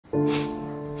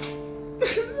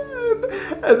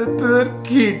I'm a poor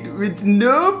kid with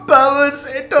no powers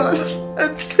at all.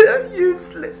 I'm so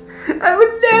useless. I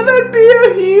will never be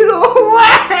a hero.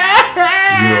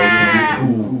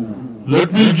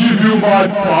 Let me give you my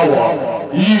power.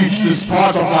 Eat this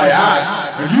part of my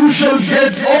ass, and you shall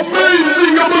get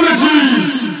amazing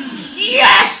abilities!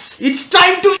 Yes! It's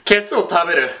time to... ケツを食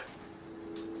べる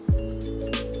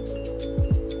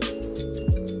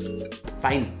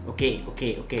Fine.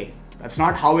 Okay. That's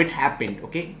not how it happened,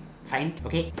 okay? Fine,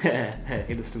 okay?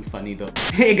 It is still funny though.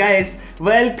 Hey guys,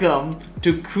 welcome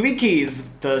to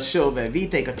Quickies, the show where we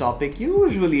take a topic,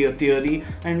 usually a theory,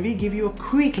 and we give you a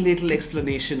quick little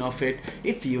explanation of it.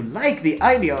 If you like the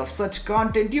idea of such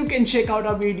content, you can check out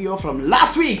our video from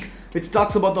last week, which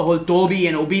talks about the whole Tobi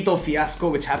and Obito fiasco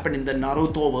which happened in the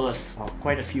Naruto-verse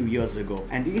quite a few years ago.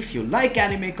 And if you like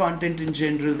anime content in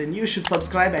general, then you should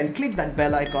subscribe and click that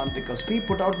bell icon because we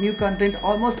put out new content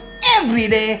almost every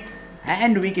day.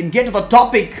 And we can get to the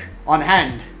topic on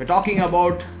hand. We're talking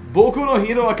about Boku no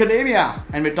Hero Academia,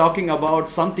 and we're talking about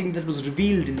something that was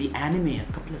revealed in the anime a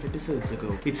couple of episodes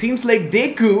ago. It seems like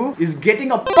Deku is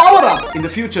getting a power-up in the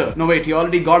future. No wait, he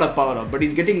already got a power-up, but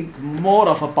he's getting more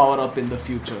of a power-up in the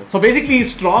future. So basically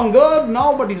he's stronger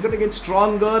now, but he's gonna get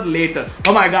stronger later.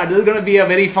 Oh my god, this is gonna be a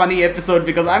very funny episode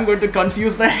because I'm going to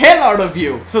confuse the hell out of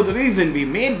you. So the reason we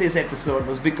made this episode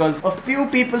was because a few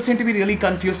people seem to be really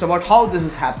confused about how this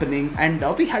is happening, and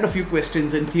we had a few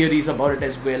questions and theories about it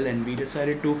as well, and we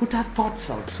decided to put our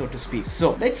thoughts out, so to speak.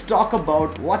 So let's talk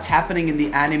about what's happening in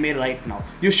the anime right now.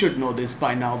 You should know this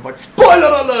by now, but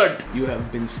spoiler alert! You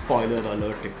have been spoiler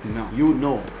alerted now. You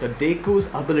know that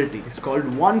Deku's ability is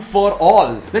called One for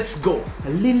All. Let's go a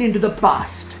little into the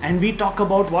past and we talk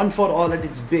about One for All at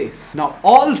its base. Now,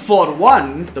 All for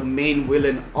One, the main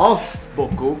villain of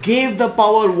Boku, gave the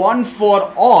power One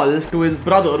for All to his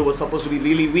brother who was supposed to be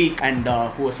really weak and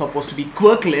who was supposed to be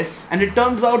quirkless. And it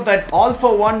turns out that All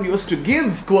for One used to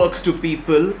give quirks to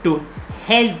people to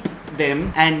help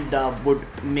them and would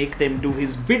make them do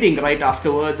his bidding right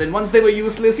afterwards, and once they were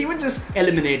useless he would just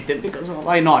eliminate them because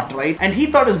why not, right? And he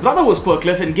thought his brother was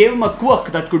quirkless and gave him a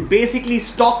quirk that could basically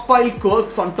stockpile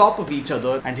quirks on top of each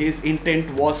other, and his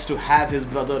intent was to have his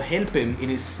brother help him in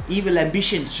his evil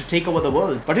ambitions to take over the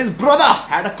world. But his brother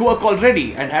had a quirk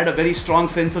already and had a very strong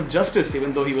sense of justice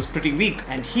even though he was pretty weak,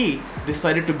 and he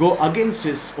decided to go against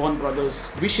his own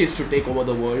brother's wishes to take over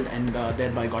the world and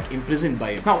thereby got imprisoned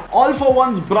by him. Now, All for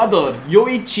One's brother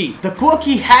Yoichi, the quirk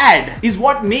he had is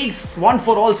what makes One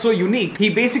for All so unique. He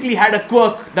basically had a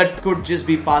quirk that could just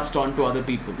be passed on to other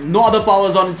people. No other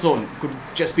powers on its own, could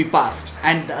just be passed.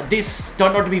 And this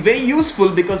turned out to be very useful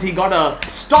because he got a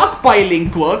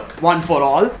stockpiling quirk, One for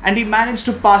All, and he managed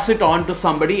to pass it on to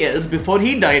somebody else before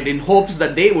he died in hopes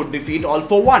that they would defeat All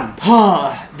for One.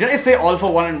 Did I say All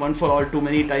for One and One for All too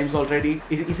many times already?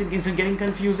 Is it getting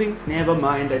confusing? Never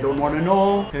mind, I don't want to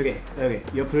know. Okay,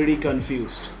 you're pretty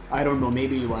confused. I don't know,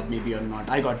 maybe you are, maybe you're not.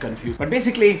 I got confused. But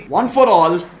basically, One for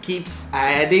All keeps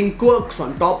adding quirks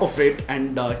on top of it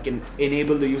and can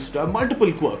enable the user to have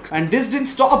multiple quirks. And this didn't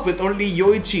stop with only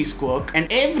Yoichi's quirk,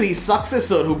 and every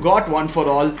successor who got One for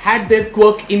All had their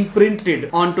quirk imprinted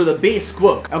onto the base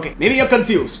quirk. Okay, maybe you're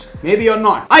confused. Maybe you're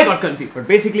not. I got confused. But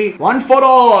basically, One for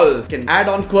All can add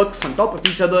on quirks on top of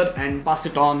each other and pass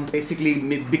it on, basically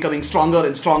becoming stronger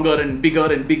and stronger and bigger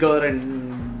and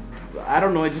I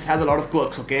don't know, it just has a lot of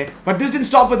quirks, okay? But this didn't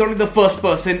stop with only the first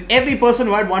person. Every person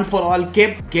who had One for All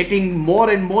kept getting more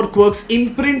and more quirks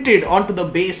imprinted onto the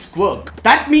base quirk.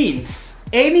 That means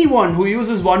anyone who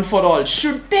uses One for All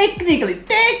should technically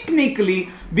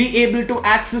be able to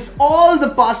access all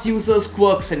the past users'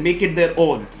 quirks and make it their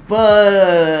own. But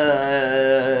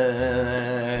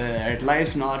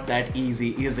life's not that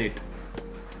easy, is it?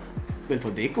 Well, for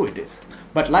Deku it is.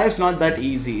 But life's not that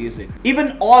easy, is it?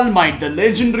 Even All Might, the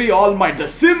legendary All Might, the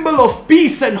symbol of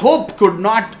peace and hope, could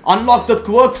not unlock the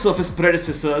quirks of his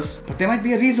predecessors. But there might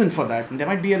be a reason for that, and there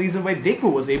might be a reason why Deku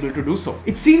was able to do so.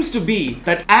 It seems to be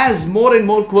that as more and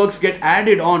more quirks get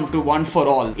added on to One for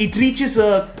All, it reaches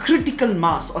a critical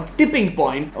mass or tipping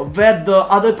point where the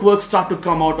other quirks start to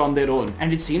come out on their own.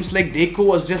 And it seems like Deku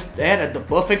was just there at the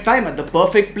perfect time, at the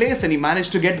perfect place, and he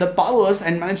managed to get the powers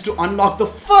and managed to unlock the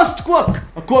first quirk,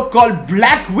 a quirk called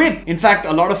Black Whip. In fact,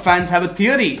 a lot of fans have a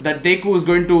theory that Deku is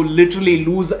going to literally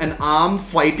lose an arm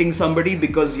fighting somebody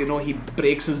because, you know, he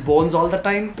breaks his bones all the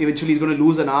time. Eventually he's going to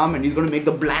lose an arm and he's going to make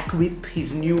the Black Whip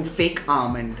his new fake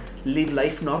arm and live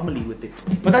life normally with it.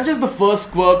 But that's just the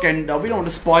first quirk, and we don't want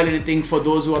to spoil anything for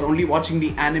those who are only watching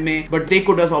the anime. But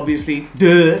Deku does obviously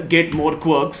get more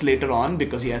quirks later on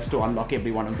because he has to unlock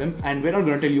every one of them. And we're not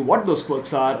going to tell you what those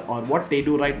quirks are or what they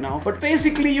do right now. But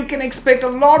basically, you can expect a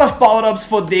lot of power-ups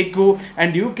for Deku,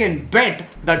 and you can bet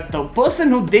that the person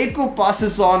who Deku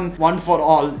passes on one for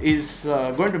all is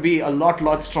going to be a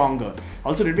lot stronger.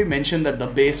 Also, did we mention that the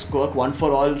base quirk one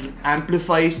for all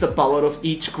amplifies the power of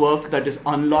each quirk that is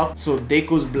unlocked? So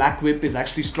Deku's black whip is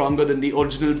actually stronger than the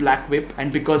original black whip,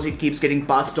 and because it keeps getting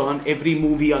passed on, every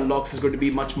move he unlocks is going to be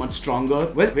much stronger.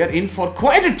 Well, we are in for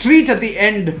quite a treat at the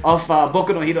end of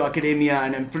Boku no Hero Academia,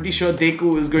 and I'm pretty sure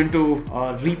Deku is going to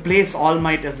replace All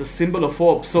Might as the symbol of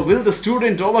hope. So will the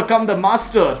student overcome the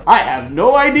master? I have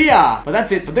no idea. But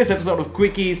that's it for this episode of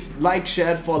Quickies. Like,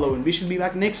 share, follow, and we shall be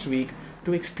back next week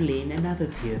to explain another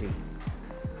theory.